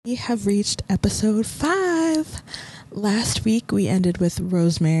We have reached episode 5. Last week, we ended with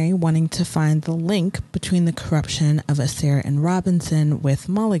Rosemary wanting to find the link between the corruption of Sarah and Robinson with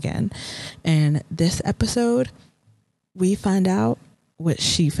Mulligan. And this episode, we find out what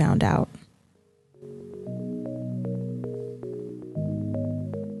she found out.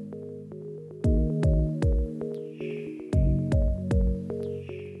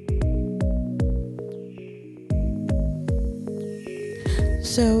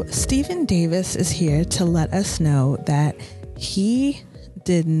 So Stephen Davis is here to let us know that he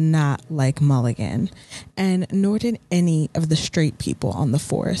did not like Mulligan, and nor did any of the straight people on the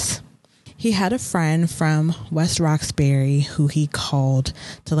force. He had a friend from West Roxbury who he called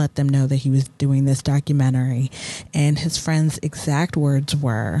to let them know that he was doing this documentary, and his friend's exact words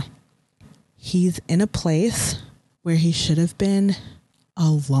were, "He's in a place where he should have been a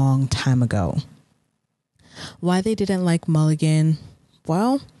long time ago." Why they didn't like Mulligan?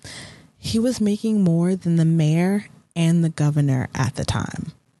 Well, he was making more than the mayor and the governor at the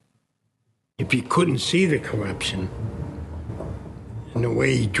time. If you couldn't see the corruption and the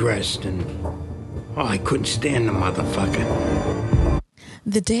way he dressed, I couldn't stand the motherfucker.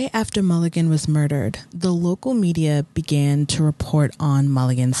 The day after Mulligan was murdered, the local media began to report on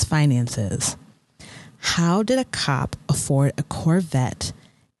Mulligan's finances. How did a cop afford a Corvette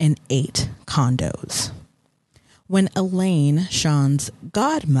and 8 condos? When Elaine, Sean's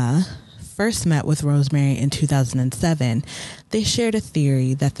godma, first met with Rosemary in 2007, they shared a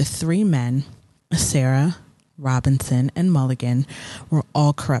theory that the 3 men, Sarah, Robinson, and Mulligan, were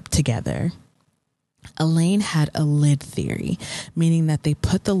all corrupt together. Elaine had a lid theory, meaning that they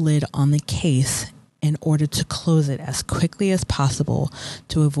put the lid on the case in order to close it as quickly as possible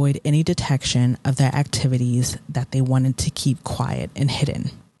to avoid any detection of their activities that they wanted to keep quiet and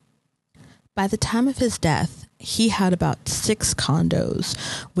hidden. By the time of his death, he had about 6 condos,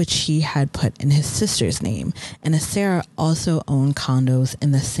 which he had put in his sister's name, and Sarah also owned condos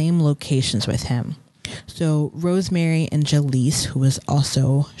in the same locations with him. So Rosemary and Jaleese, who was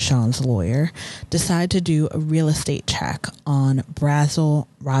also Sean's lawyer, decided to do a real estate check on Brazel,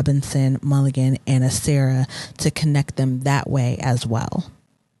 Robinson, Mulligan, and Sarah to connect them that way as well.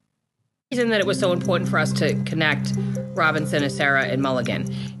 The reason that it was so important for us to connect Robinson, Sarah, and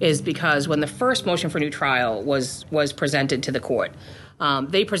Mulligan is because when the first motion for new trial was presented to the court,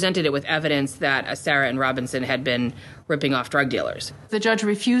 they presented it with evidence that Sarah and Robinson had been ripping off drug dealers. The judge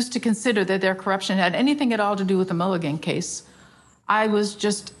refused to consider that their corruption had anything at all to do with the Mulligan case. I was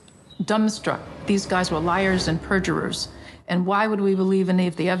just dumbstruck. These guys were liars and perjurers. And why would we believe any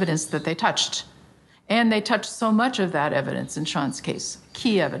of the evidence that they touched? And they touched so much of that evidence in Sean's case,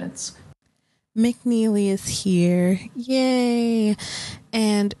 key evidence. McNeely is here. Yay.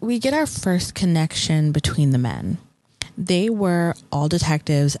 And we get our first connection between the men. They were all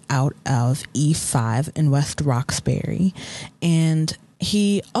detectives out of E5 in West Roxbury. And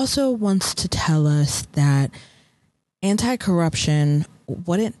he also wants to tell us that anti-corruption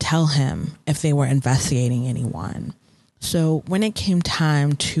wouldn't tell him if they were investigating anyone. So when it came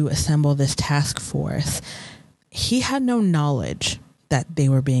time to assemble this task force, he had no knowledge that they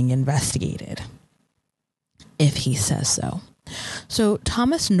were being investigated, if he says so. So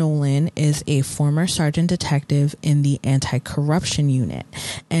Thomas Nolan is a former sergeant detective in the anti-corruption unit,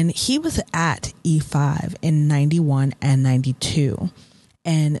 and he was at E5 in 91 and 92.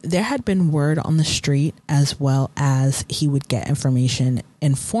 And there had been word on the street, as well as he would get information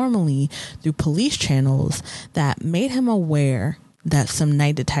informally through police channels that made him aware that some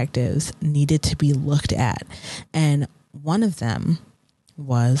night detectives needed to be looked at. And one of them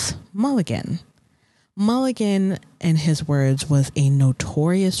was Mulligan. Mulligan, in his words, was a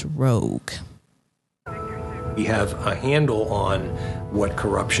notorious rogue. We have a handle on what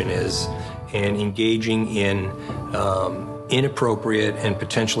corruption is and engaging in inappropriate and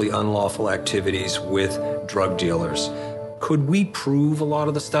potentially unlawful activities with drug dealers. Could we prove a lot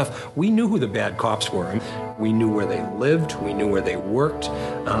of the stuff? We knew who the bad cops were. We knew where they lived. We knew where they worked.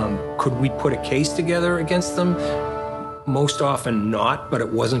 Could we put a case together against them? Most often not, but it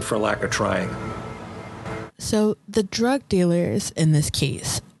wasn't for lack of trying. So the drug dealers in this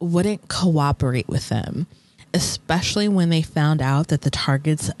case wouldn't cooperate with them, especially when they found out that the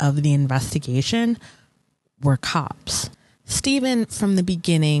targets of the investigation were cops. Stephen, from the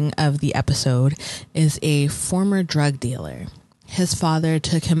beginning of the episode, is a former drug dealer. His father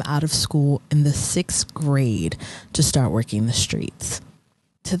took him out of school in the 6th grade to start working the streets.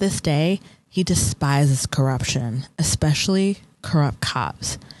 To this day, he despises corruption, especially corrupt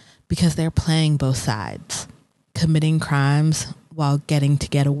cops, because they're playing both sides, committing crimes while getting to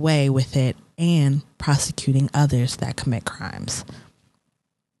get away with it and prosecuting others that commit crimes.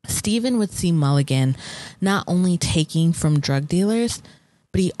 Stephen would see Mulligan not only taking from drug dealers,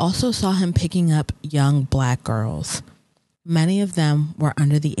 but he also saw him picking up young black girls. Many of them were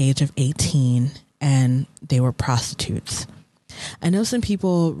under the age of 18 and they were prostitutes. I know some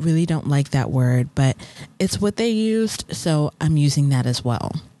people really don't like that word, but it's what they used, so I'm using that as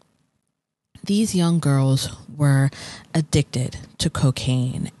well. These young girls were addicted to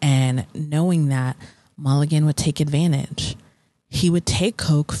cocaine, and knowing that, Mulligan would take advantage. He would take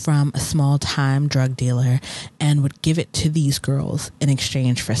coke from a small-time drug dealer and would give it to these girls in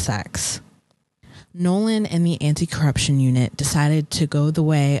exchange for sex. Nolan and the anti-corruption unit decided to go the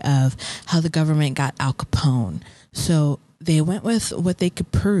way of how the government got Al Capone, so they went with what they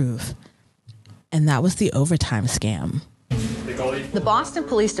could prove, and that was the overtime scam. The Boston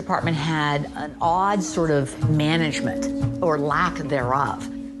Police Department had an odd sort of management, or lack thereof.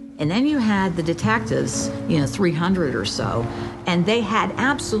 And then you had the detectives, 300 or so, and they had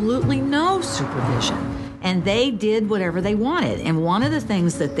absolutely no supervision. And they did whatever they wanted. And one of the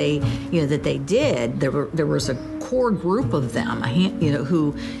things that they did, there was a core group of them,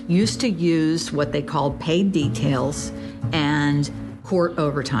 who used to use what they called paid details and court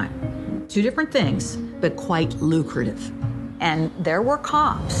overtime. Two different things, but quite lucrative. And there were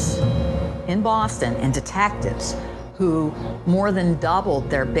cops in Boston and detectives who more than doubled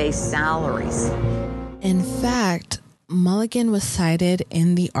their base salaries. In fact, Mulligan was cited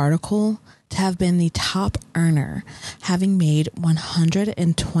in the article to have been the top earner, having made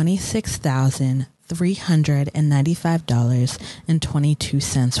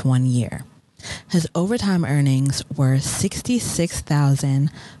 $126,395.22 one year. His overtime earnings were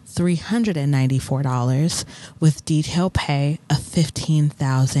 $66,394, with detail pay of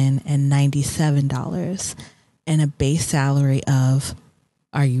 $15,097, and a base salary of,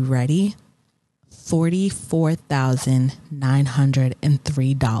 are you ready?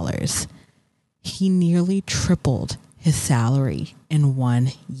 $44,903. He nearly tripled his salary in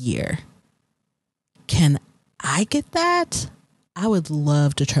 1 year. Can I get that? I would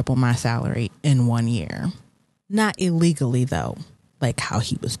love to triple my salary in 1 year. Not illegally, though, like how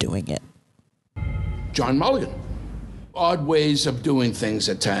he was doing it. John Mulligan. Odd ways of doing things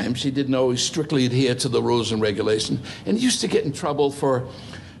at times. He didn't always strictly adhere to the rules and regulations. And he used to get in trouble for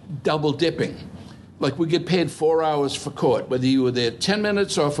double dipping. Like, we get paid 4 hours for court, whether you were there 10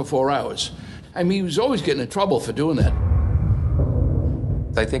 minutes or for 4 hours. I mean, he was always getting in trouble for doing that.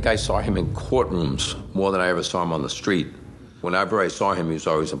 I think I saw him in courtrooms more than I ever saw him on the street. Whenever I saw him, he was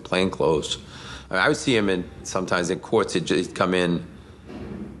always in plain clothes. I would see him sometimes in courts. He'd come in,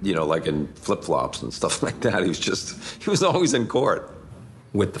 like in flip-flops and stuff like that. He was always in court.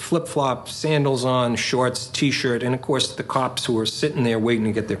 With the flip-flops, sandals on, shorts, T-shirt, and of course the cops who are sitting there waiting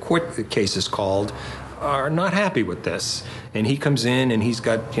to get their court cases called are not happy with this. And he comes in and he's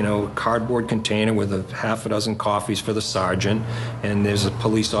got, a cardboard container with a half a dozen coffees for the sergeant, and there's a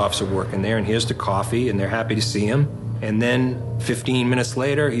police officer working there, and here's the coffee, and they're happy to see him. And then 15 minutes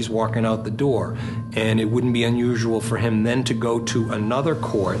later, he's walking out the door. And it wouldn't be unusual for him then to go to another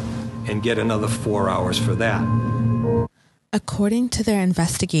court and get another 4 hours for that. According to their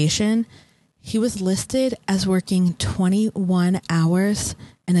investigation, he was listed as working 21 hours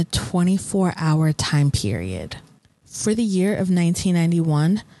in a 24-hour time period. For the year of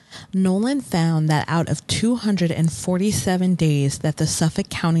 1991, Nolan found that out of 247 days that the Suffolk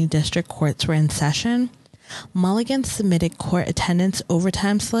County District Courts were in session, Mulligan submitted court attendance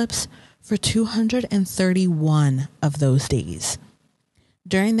overtime slips for 231 of those days.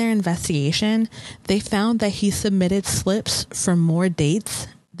 During their investigation, they found that he submitted slips for more dates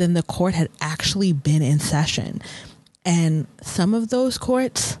than the court had actually been in session. And some of those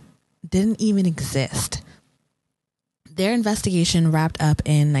courts didn't even exist. Their investigation wrapped up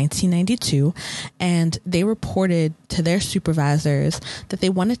in 1992, and they reported to their supervisors that they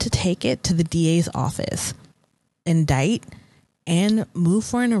wanted to take it to the DA's office, indict, and move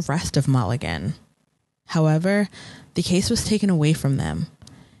for an arrest of Mulligan. However, the case was taken away from them,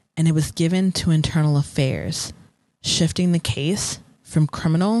 and it was given to Internal Affairs, shifting the case from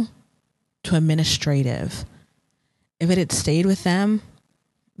criminal to administrative. If it had stayed with them,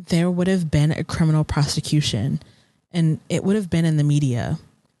 there would have been a criminal prosecution, and it would have been in the media,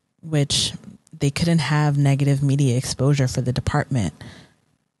 which they couldn't have negative media exposure for the department,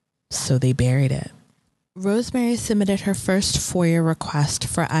 so they buried it. Rosemary submitted her first FOIA request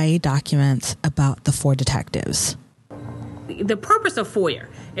for IA documents about the 4 detectives. The purpose of FOIA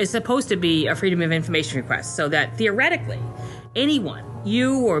is supposed to be a Freedom of Information request, so that theoretically, anyone,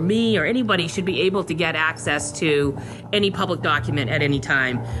 you or me or anybody, should be able to get access to any public document at any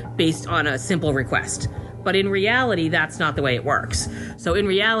time based on a simple request. But in reality, that's not the way it works. So in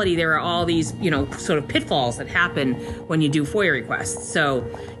reality, there are all these, sort of pitfalls that happen when you do FOIA requests. So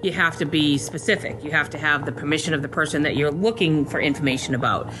you have to be specific. You have to have the permission of the person that you're looking for information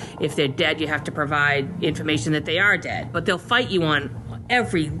about. If they're dead, you have to provide information that they are dead. But they'll fight you on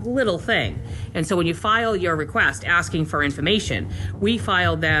every little thing. And so when you file your request asking for information, we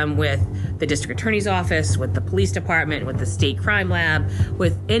filed them with the district attorney's office, with the police department, with the state crime lab,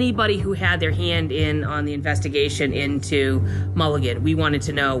 with anybody who had their hand in on the investigation into Mulligan. We wanted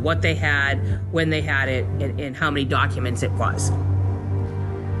to know what they had, when they had it, and how many documents it was.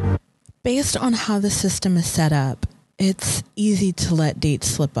 Based on how the system is set up, it's easy to let dates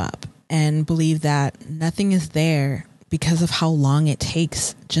slip up and believe that nothing is there because of how long it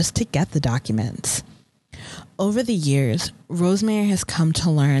takes just to get the documents. Over the years, Rosemary has come to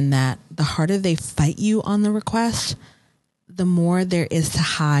learn that the harder they fight you on the request, the more there is to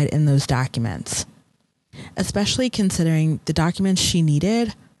hide in those documents. Especially considering the documents she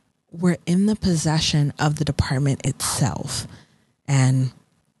needed were in the possession of the department itself. And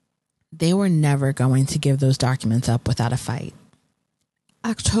they were never going to give those documents up without a fight.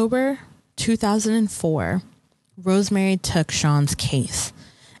 October 2004, Rosemary took Sean's case,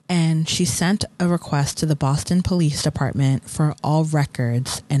 and she sent a request to the Boston Police Department for all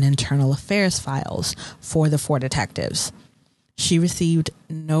records and internal affairs files for the 4 detectives. She received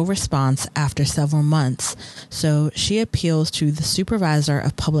no response after several months, so she appeals to the Supervisor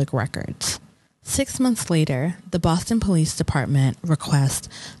of Public Records. 6 months later, the Boston Police Department requests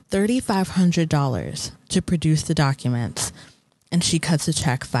 $3,500 to produce the documents, and she cuts a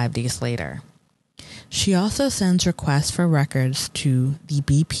check 5 days later. She also sends requests for records to the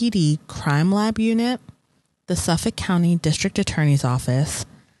BPD Crime Lab Unit, the Suffolk County District Attorney's Office,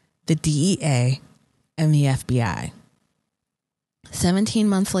 the DEA, and the FBI. 17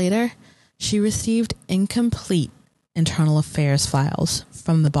 months later, she received incomplete internal affairs files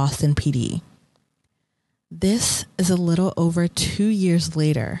from the Boston PD. This is a little over 2 years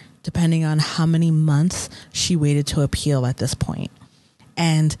later, depending on how many months she waited to appeal at this point.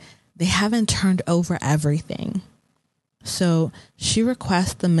 And they haven't turned over everything. So she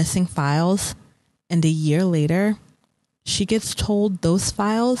requests the missing files, and a year later, she gets told those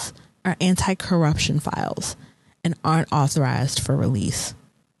files are anti-corruption files and aren't authorized for release.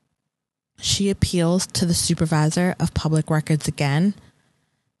 She appeals to the Supervisor of Public Records again,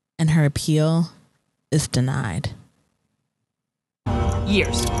 and her appeal is denied.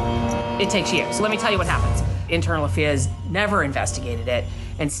 Years. It takes years. Let me tell you what happens. Internal Affairs never investigated it.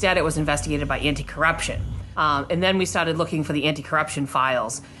 Instead, it was investigated by anti-corruption. And then we started looking for the anti-corruption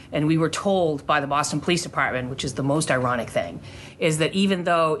files, and we were told by the Boston Police Department, which is the most ironic thing, is that even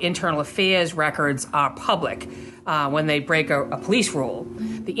though Internal Affairs records are public when they break a police rule,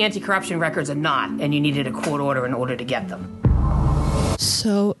 the anti-corruption records are not, and you needed a court order in order to get them.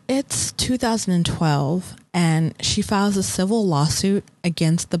 So it's 2012, and she files a civil lawsuit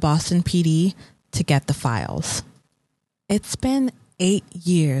against the Boston PD to get the files. It's been 8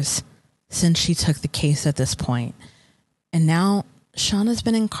 years since she took the case at this point, and now Sean has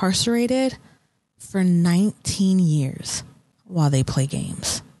been incarcerated for 19 years while they play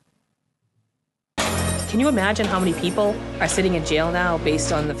games. Can you imagine how many people are sitting in jail now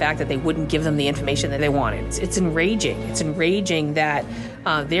based on the fact that they wouldn't give them the information that they wanted? It's enraging. It's enraging that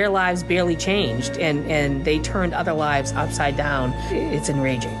their lives barely changed and they turned other lives upside down. It's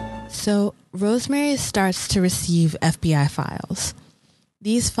enraging. So Rosemary starts to receive FBI files.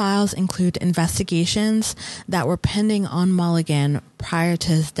 These files include investigations that were pending on Mulligan prior to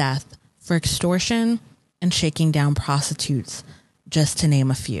his death for extortion and shaking down prostitutes, just to name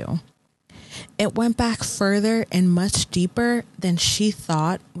a few. It went back further and much deeper than she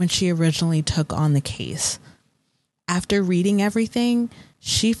thought when she originally took on the case. After reading everything,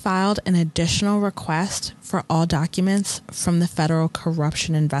 she filed an additional request for all documents from the federal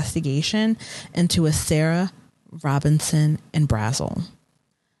corruption investigation into Sarah, Robinson, and Brazel.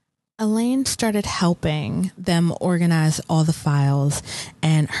 Elaine started helping them organize all the files,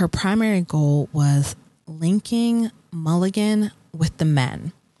 and her primary goal was linking Mulligan with the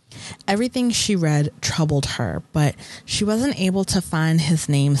men. Everything she read troubled her, but she wasn't able to find his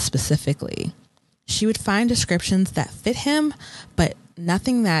name specifically. She would find descriptions that fit him, but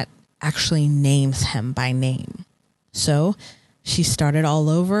nothing that actually names him by name. So she started all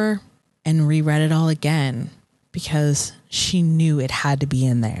over and reread it all again because she knew it had to be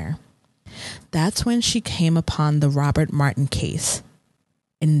in there. That's when she came upon the Robert Martin case,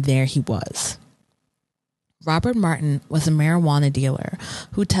 and there he was. Robert Martin was a marijuana dealer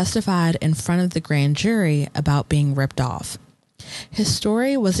who testified in front of the grand jury about being ripped off. His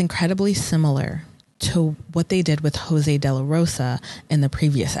story was incredibly similar to what they did with Jose De La Rosa in the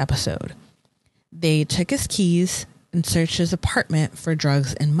previous episode. They took his keys and searched his apartment for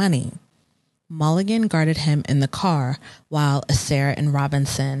drugs and money. Mulligan guarded him in the car while Sarah and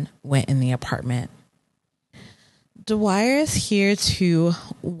Robinson went in the apartment. Dwyer is here to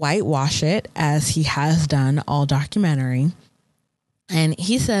whitewash it, as he has done all documentary. And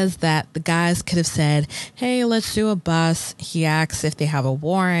he says that the guys could have said, hey, let's do a bus. He asks if they have a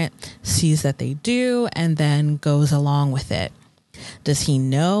warrant, sees that they do, and then goes along with it. Does he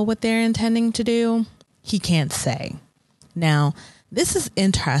know what they're intending to do? He can't say. Now, this is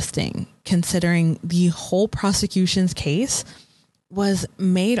interesting, considering the whole prosecution's case was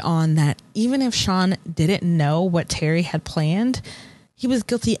made on that even if Sean didn't know what Terry had planned, he was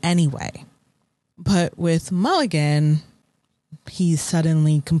guilty anyway. But with Mulligan, he's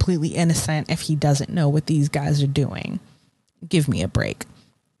suddenly completely innocent if he doesn't know what these guys are doing. Give me a break.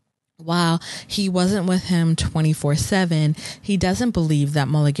 While he wasn't with him 24/7, he doesn't believe that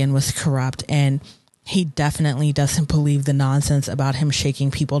Mulligan was corrupt, and he definitely doesn't believe the nonsense about him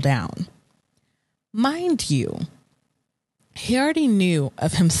shaking people down. Mind you, he already knew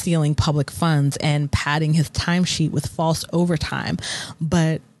of him stealing public funds and padding his timesheet with false overtime,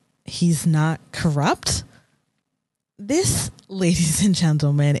 but he's not corrupt? This, ladies and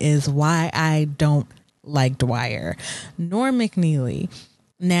gentlemen, is why I don't like Dwyer, nor McNeely.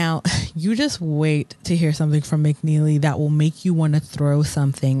 Now, you just wait to hear something from McNeely that will make you want to throw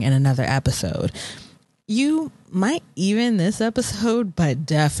something in another episode. You might even this episode, but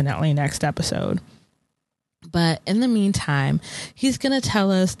definitely next episode. But in the meantime, he's going to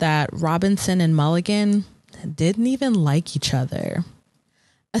tell us that Robinson and Mulligan didn't even like each other.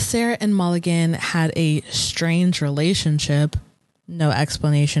 Sarah and Mulligan had a strange relationship. No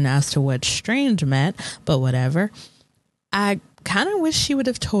explanation as to what strange meant, but whatever. I kind of wish she would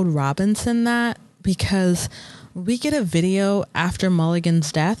have told Robinson that, because we get a video after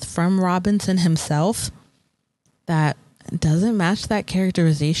Mulligan's death from Robinson himself that doesn't match that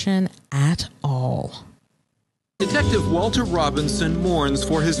characterization at all. Detective Walter Robinson mourns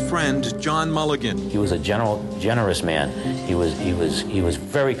for his friend John Mulligan. He was a generous man. He was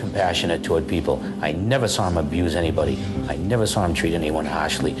very compassionate toward people. I never saw him abuse anybody. I never saw him treat anyone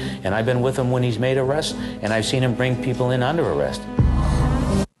harshly. And I've been with him when he's made arrests, and I've seen him bring people in under arrest.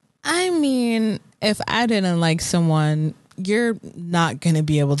 I mean, if I didn't like someone, you're not going to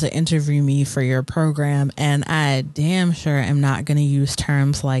be able to interview me for your program, and I damn sure am not going to use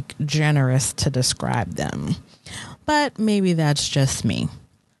terms like generous to describe them. But maybe that's just me.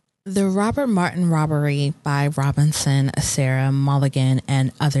 The Robert Martin robbery by Robinson, Sarah, Mulligan,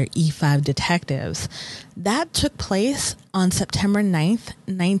 and other E5 detectives, that took place on September 9th,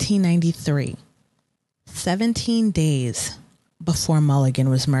 1993, 17 days before Mulligan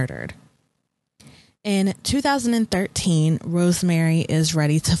was murdered. In 2013, Rosemary is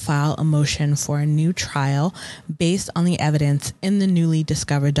ready to file a motion for a new trial based on the evidence in the newly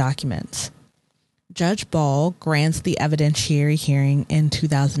discovered documents. Judge Ball grants the evidentiary hearing in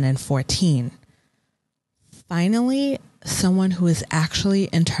 2014. Finally, someone who is actually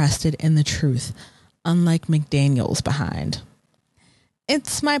interested in the truth, unlike McDaniel's behind.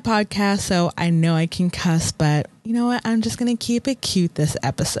 It's my podcast, so I know I can cuss, but you know what? I'm just going to keep it cute this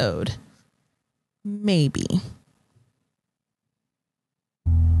episode. Maybe.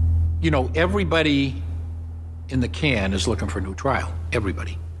 You know, everybody in the can is looking for a new trial.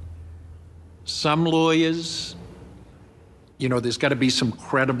 Everybody. Some lawyers, you know, there's got to be some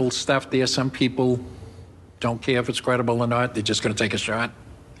credible stuff there. Some people don't care if it's credible or not. They're just going to take a shot.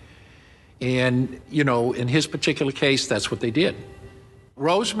 And, you know, in his particular case, that's what they did.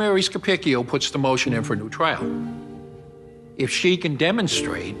 Rosemary Scapicchio puts the motion in for a new trial. If she can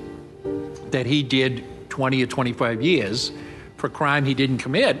demonstrate that he did 20 or 25 years for a crime he didn't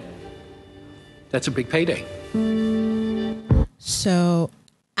commit, that's a big payday. So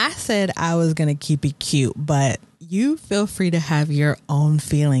I said I was going to keep it cute, but you feel free to have your own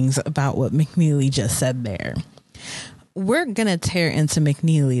feelings about what McNeely just said there. We're going to tear into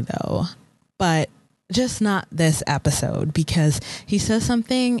McNeely, though, but just not this episode, because he says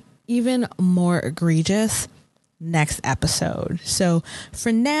something even more egregious next episode. So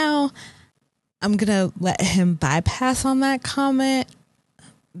for now, I'm going to let him bypass on that comment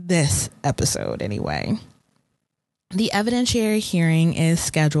this episode anyway. The evidentiary hearing is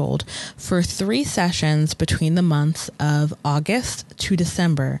scheduled for 3 sessions between the months of August to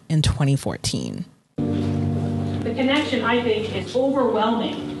December in 2014. The connection, I think, is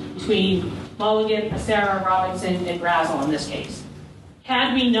overwhelming between Mulligan, Sarah, Robinson, and Brazel in this case.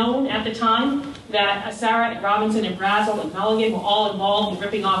 Had we known at the time that Sarah, Robinson, and Brazel and Mulligan were all involved in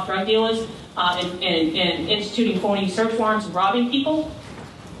ripping off drug dealers, in instituting phony search warrants and robbing people.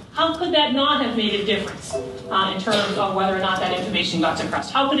 How could that not have made a difference in terms of whether or not that information got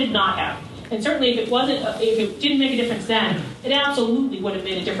suppressed? How could it not have? And certainly, if it didn't make a difference then, it absolutely would have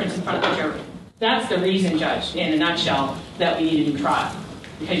made a difference in front of the jury. That's the reason, Judge, in a nutshell, that we need a new trial,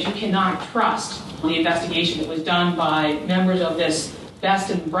 because you cannot trust the investigation that was done by members of this best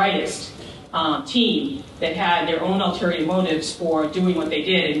and brightest team that had their own ulterior motives for doing what they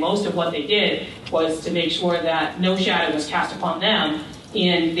did. And most of what they did was to make sure that no shadow was cast upon them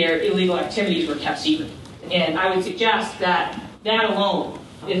and their illegal activities were kept secret. And I would suggest that that alone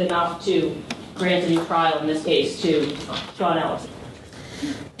is enough to grant a new trial in this case to Sean Ellis.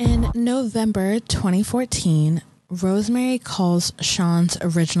 In November 2014, Rosemary calls Sean's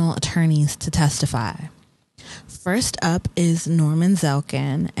original attorneys to testify. First up is Norman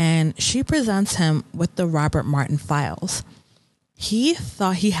Zelkin, and she presents him with the Robert Martin files. He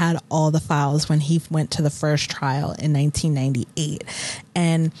thought he had all the files when he went to the first trial in 1998,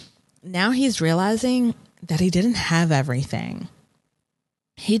 and now he's realizing that he didn't have everything.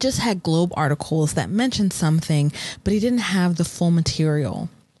 He just had Globe articles that mentioned something, but he didn't have the full material.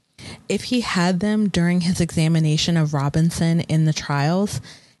 If he had them during his examination of Robinson in the trials,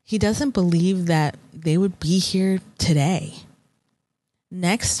 he doesn't believe that they would be here today.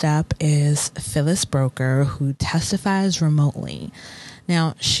 Next up is Phyllis Broker, who testifies remotely.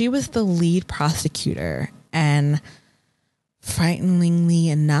 Now, she was the lead prosecutor, and frighteningly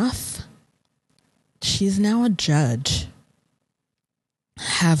enough, she's now a judge.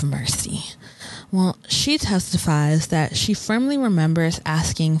 Have mercy. Well, she testifies that she firmly remembers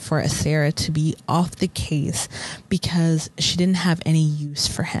asking for Sarah to be off the case because she didn't have any use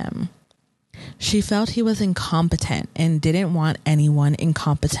for him. She felt he was incompetent and didn't want anyone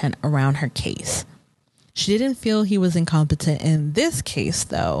incompetent around her case. She didn't feel he was incompetent in this case,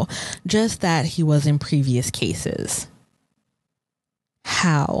 though, just that he was in previous cases.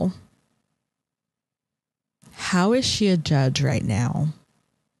 How? How is she a judge right now?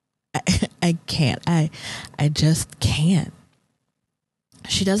 I can't. I just can't.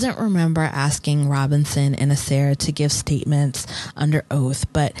 She doesn't remember asking Robinson and Sarah to give statements under oath,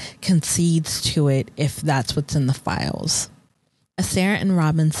 but concedes to it if that's what's in the files. Sarah and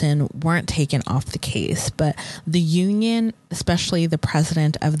Robinson weren't taken off the case, but the union, especially the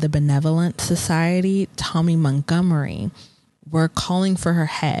president of the Benevolent Society, Tommy Montgomery, were calling for her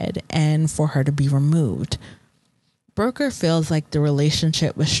head and for her to be removed. Broker feels like the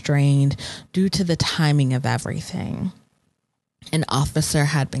relationship was strained due to the timing of everything. An officer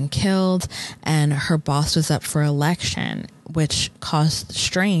had been killed and her boss was up for election, which caused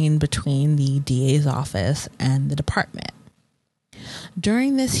strain between the DA's office and the department.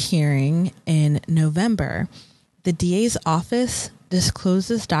 During this hearing in November, the DA's office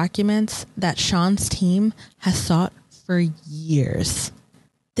discloses documents that Sean's team has sought for years.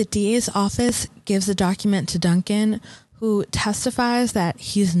 The DA's office gives a document to Duncan, who testifies that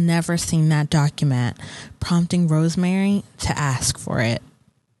he's never seen that document, prompting Rosemary to ask for it.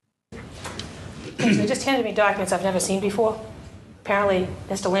 They just handed me documents I've never seen before. Apparently,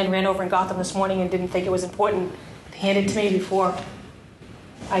 Mr. Lynn ran over and got them this morning and didn't think it was important to hand it to me before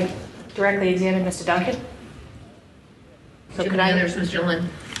I directly examined Mr. Duncan. So could I... There's Mr. Lynn.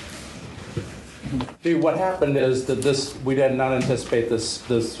 What happened is that we did not anticipate this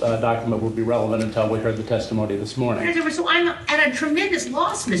document would be relevant until we heard the testimony this morning. So I'm at a tremendous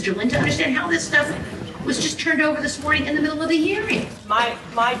loss, Mr. Lynn, to understand how this stuff was just turned over this morning in the middle of the hearing.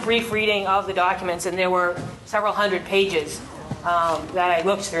 My brief reading of the documents, and there were several hundred pages that I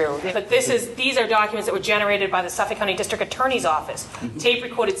looked through. But these are documents that were generated by the Suffolk County District Attorney's Office. Mm-hmm.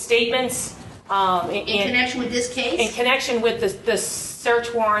 Tape-recorded statements. In connection with this case? In connection with the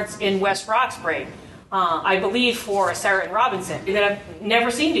search warrants in West Roxbury, I believe for Sarah and Robinson, that I've never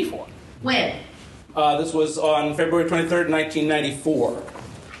seen before. When? This was on February 23rd, 1994.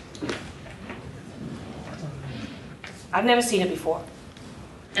 I've never seen it before.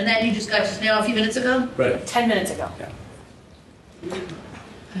 And that you just got just now a few minutes ago? Right. 10 minutes ago. Yeah.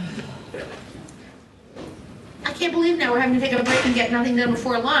 I can't believe now we're having to take a break and get nothing done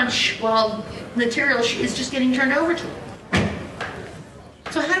before lunch while material is just getting turned over to them.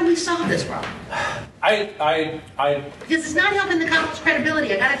 So how do we solve this problem? Because it's not helping the Commonwealth's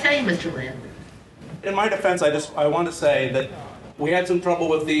credibility. I got to tell you, Mr. Lynn. In my defense, I want to say that we had some trouble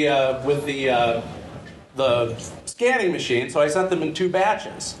with the scanning machine, so I sent them in 2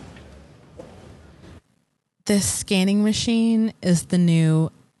 batches. This scanning machine is the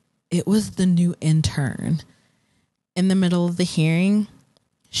new intern. In the middle of the hearing,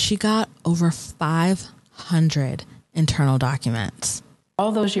 she got over 500 internal documents.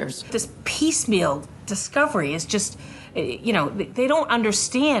 all those years. This piecemeal discovery is just, they don't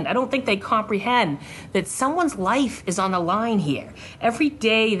understand. I don't think they comprehend that someone's life is on the line here. Every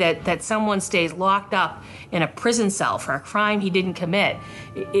day that someone stays locked up in a prison cell for a crime he didn't commit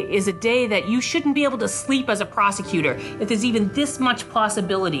is a day that you shouldn't be able to sleep as a prosecutor if there's even this much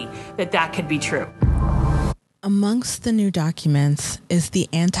possibility that could be true. Amongst the new documents is the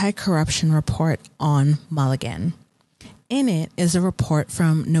anti-corruption report on Mulligan. In it is a report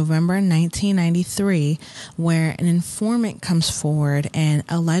from November 1993 where an informant comes forward and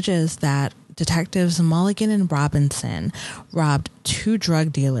alleges that detectives Mulligan and Robinson robbed 2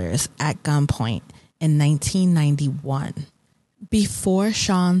 drug dealers at gunpoint in 1991. Before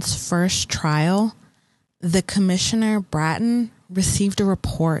Sean's first trial, the Commissioner Bratton received a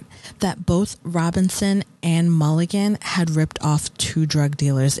report that both Robinson and Mulligan had ripped off 2 drug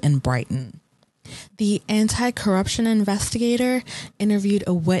dealers in Brighton. The anti-corruption investigator interviewed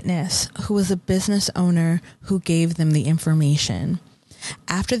a witness who was a business owner who gave them the information.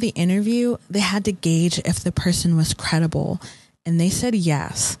 After the interview, they had to gauge if the person was credible, and they said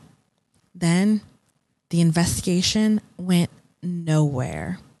yes. Then the investigation went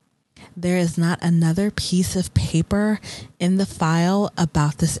nowhere. There is not another piece of paper in the file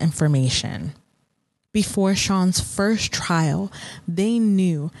about this information. Before Sean's first trial, they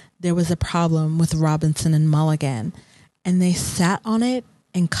knew there was a problem with Robinson and Mulligan, and they sat on it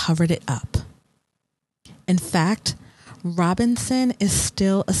and covered it up. In fact, Robinson is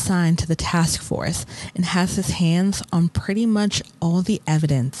still assigned to the task force and has his hands on pretty much all the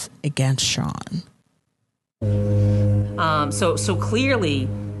evidence against Sean. So clearly,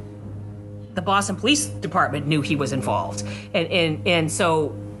 the Boston Police Department knew he was involved. And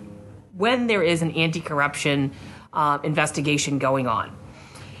so when there is an anti-corruption investigation going on,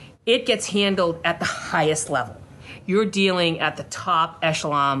 it gets handled at the highest level. You're dealing at the top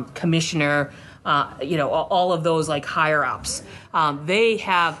echelon, commissioner, all of those like higher ups. They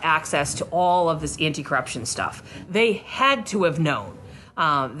have access to all of this anti-corruption stuff. They had to have known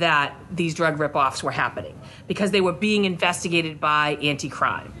that these drug ripoffs were happening because they were being investigated by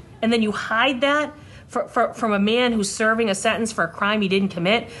anti-crime. And then you hide that from a man who's serving a sentence for a crime he didn't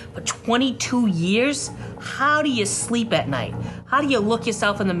commit for 22 years? How do you sleep at night? How do you look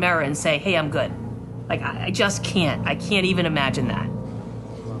yourself in the mirror and say, hey, I'm good? Like, I just can't. I can't even imagine that.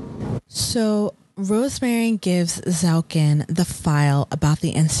 So Rosemary gives Zelkin the file about the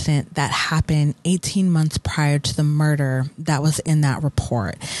incident that happened 18 months prior to the murder that was in that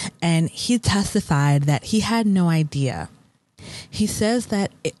report. And he testified that he had no idea. He says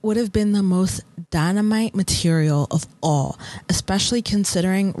that it would have been the most dynamite material of all, especially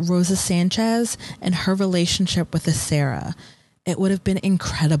considering Rosa Sanchez and her relationship with Sarah. It would have been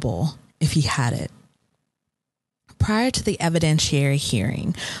incredible if he had it. Prior to the evidentiary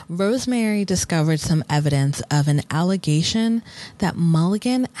hearing, Rosemary discovered some evidence of an allegation that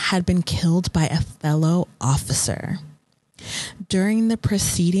Mulligan had been killed by a fellow officer. During the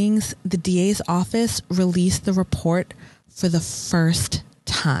proceedings, the DA's office released the report for the first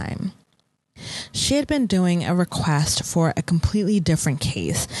time. She had been doing a request for a completely different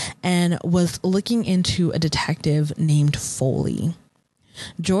case and was looking into a detective named Foley.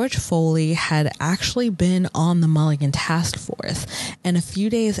 George Foley had actually been on the Mulligan task force, and a few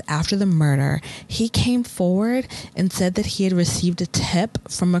days after the murder, he came forward and said that he had received a tip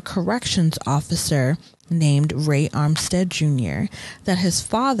from a corrections officer named Ray Armstead Jr. that his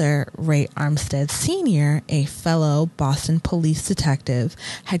father, Ray Armstead Sr., a fellow Boston police detective,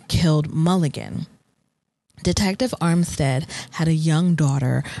 had killed Mulligan. Detective Armstead had a young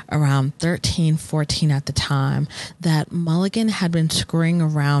daughter around 13, 14 at the time that Mulligan had been screwing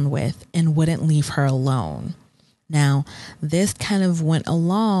around with and wouldn't leave her alone. Now, this kind of went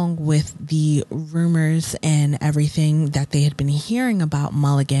along with the rumors and everything that they had been hearing about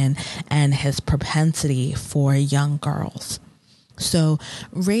Mulligan and his propensity for young girls. So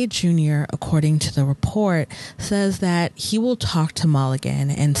Ray Jr., according to the report, says that he will talk to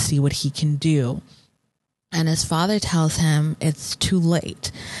Mulligan and see what he can do. And his father tells him it's too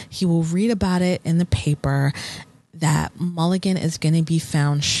late. He will read about it in the paper that Mulligan is going to be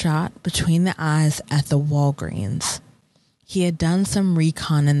found shot between the eyes at the Walgreens. He had done some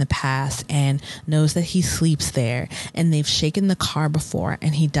recon in the past and knows that he sleeps there, and they've shaken the car before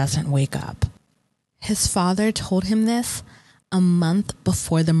and he doesn't wake up. His father told him this a month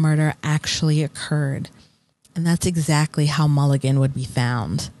before the murder actually occurred, and that's exactly how Mulligan would be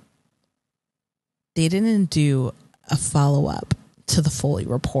found. They didn't do a follow-up to the Foley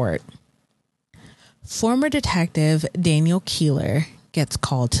report. Former detective Daniel Keeler gets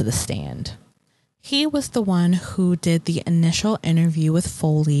called to the stand. He was the one who did the initial interview with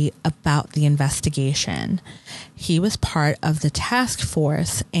Foley about the investigation. He was part of the task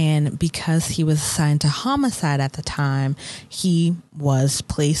force, and because he was assigned to homicide at the time, he was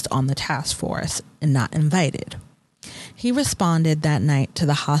placed on the task force and not invited. He responded that night to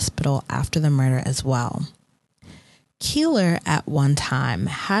the hospital after the murder as well. Keeler at one time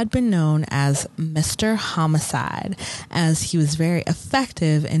had been known as Mr. Homicide, as he was very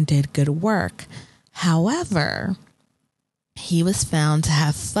effective and did good work. However, he was found to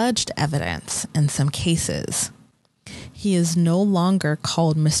have fudged evidence in some cases. He is no longer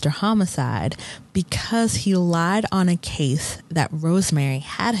called Mr. Homicide because he lied on a case that Rosemary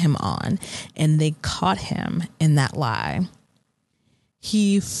had him on, and they caught him in that lie.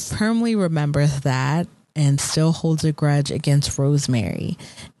 He firmly remembers that and still holds a grudge against Rosemary.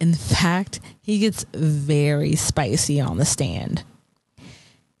 In fact, he gets very spicy on the stand.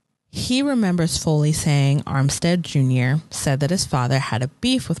 He remembers Foley saying Armstead Jr. said that his father had a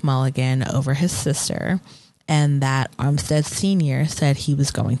beef with Mulligan over his sister, and that Armstead Sr. said he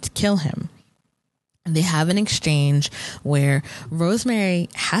was going to kill him. They have an exchange where Rosemary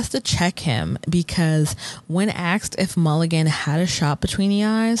has to check him because when asked if Mulligan had a shot between the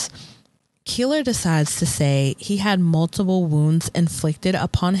eyes, Keeler decides to say he had multiple wounds inflicted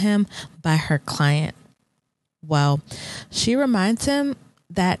upon him by her client. Well, she reminds him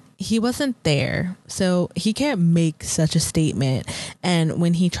that he wasn't there, so he can't make such a statement. And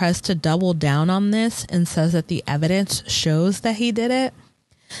when he tries to double down on this and says that the evidence shows that he did it,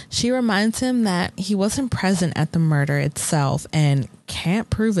 she reminds him that he wasn't present at the murder itself and can't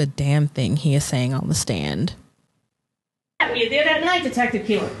prove a damn thing he is saying on the stand. Were you there that night, Detective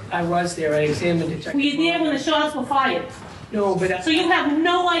Keeler? I was there. I examined Detective. Were you there when the shots were fired? No, but so you have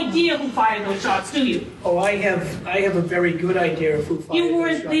no idea who fired those shots, do you? Oh, I have a very good idea of who fired You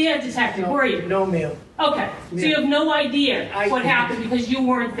weren't there, Detective, were you? No, ma'am. Okay, so you have no idea what happened because you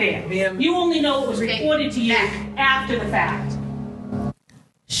weren't there. Ma'am. You only know what was reported to you after the fact.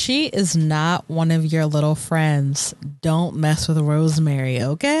 She is not one of your little friends. Don't mess with Rosemary,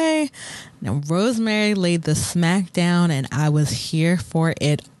 okay? Now, Rosemary laid the smack down, and I was here for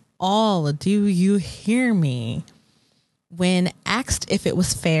it all. Do you hear me? When asked if it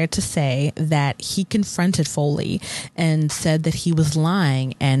was fair to say that he confronted Foley and said that he was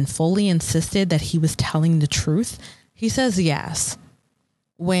lying, and Foley insisted that he was telling the truth, he says yes.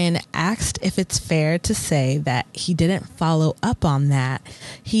 When asked if it's fair to say that he didn't follow up on that,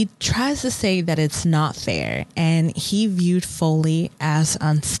 he tries to say that it's not fair, and he viewed Foley as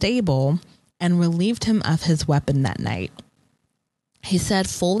unstable and relieved him of his weapon that night. He said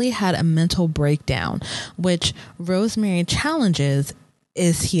Foley had a mental breakdown, which Rosemary challenges.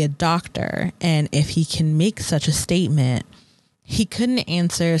 Is he a doctor? And if he can make such a statement, he couldn't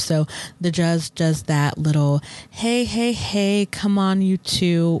answer, so the judge does that little, hey, come on, you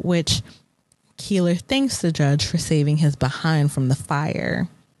two, which Keeler thanks the judge for saving his behind from the fire.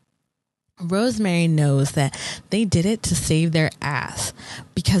 Rosemary knows that they did it to save their ass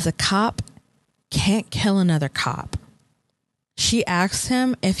because a cop can't kill another cop. She asked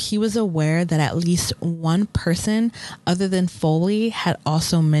him if he was aware that at least one person other than Foley had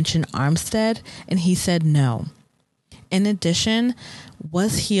also mentioned Armstead, and he said no. In addition,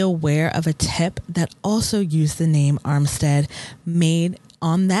 was he aware of a tip that also used the name Armstead made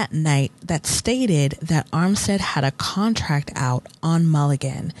on that night that stated that Armstead had a contract out on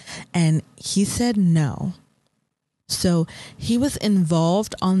Mulligan? And he said no. So he was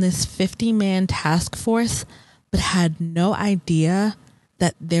involved on this 50-man task force, but had no idea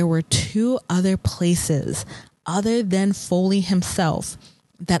that there were two other places other than Foley himself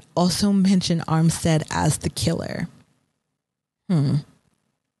that also mentioned Armstead as the killer.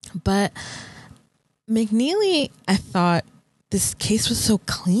 But McNeely, I thought this case was so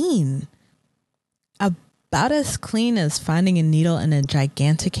clean. About as clean as finding a needle in a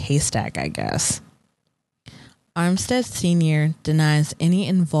gigantic haystack, I guess. Armstead Sr. denies any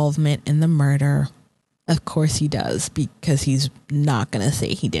involvement in the murder. Of course he does, because he's not going to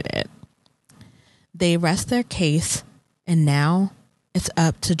say he did it. They rest their case, and now it's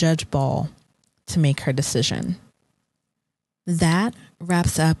up to Judge Ball to make her decision. That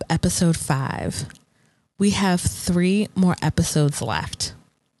wraps up episode 5. We have 3 more episodes left.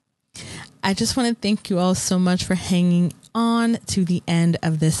 I just want to thank you all so much for hanging on to the end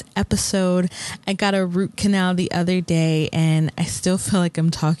of this episode. I got a root canal the other day and I still feel like I'm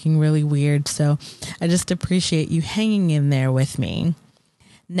talking really weird, so I just appreciate you hanging in there with me.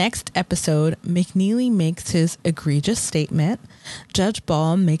 Next episode, McNeely makes his egregious statement. Judge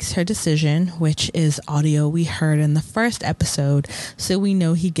Ball makes her decision, which is audio we heard in the first episode, so we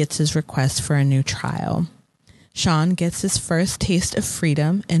know he gets his request for a new trial. Sean gets his first taste of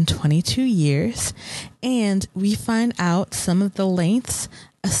freedom in 22 years, and we find out some of the lengths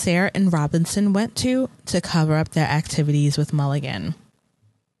Sarah and Robinson went to cover up their activities with Mulligan.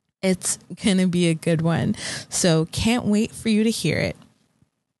 It's gonna be a good one, so can't wait for you to hear it.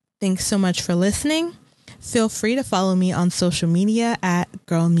 Thanks so much for listening. Feel free to follow me on social media at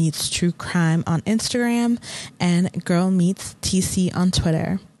Girl Meets True Crime on Instagram and Girl Meets TC on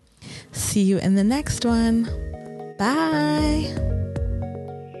Twitter. See you in the next one. Bye.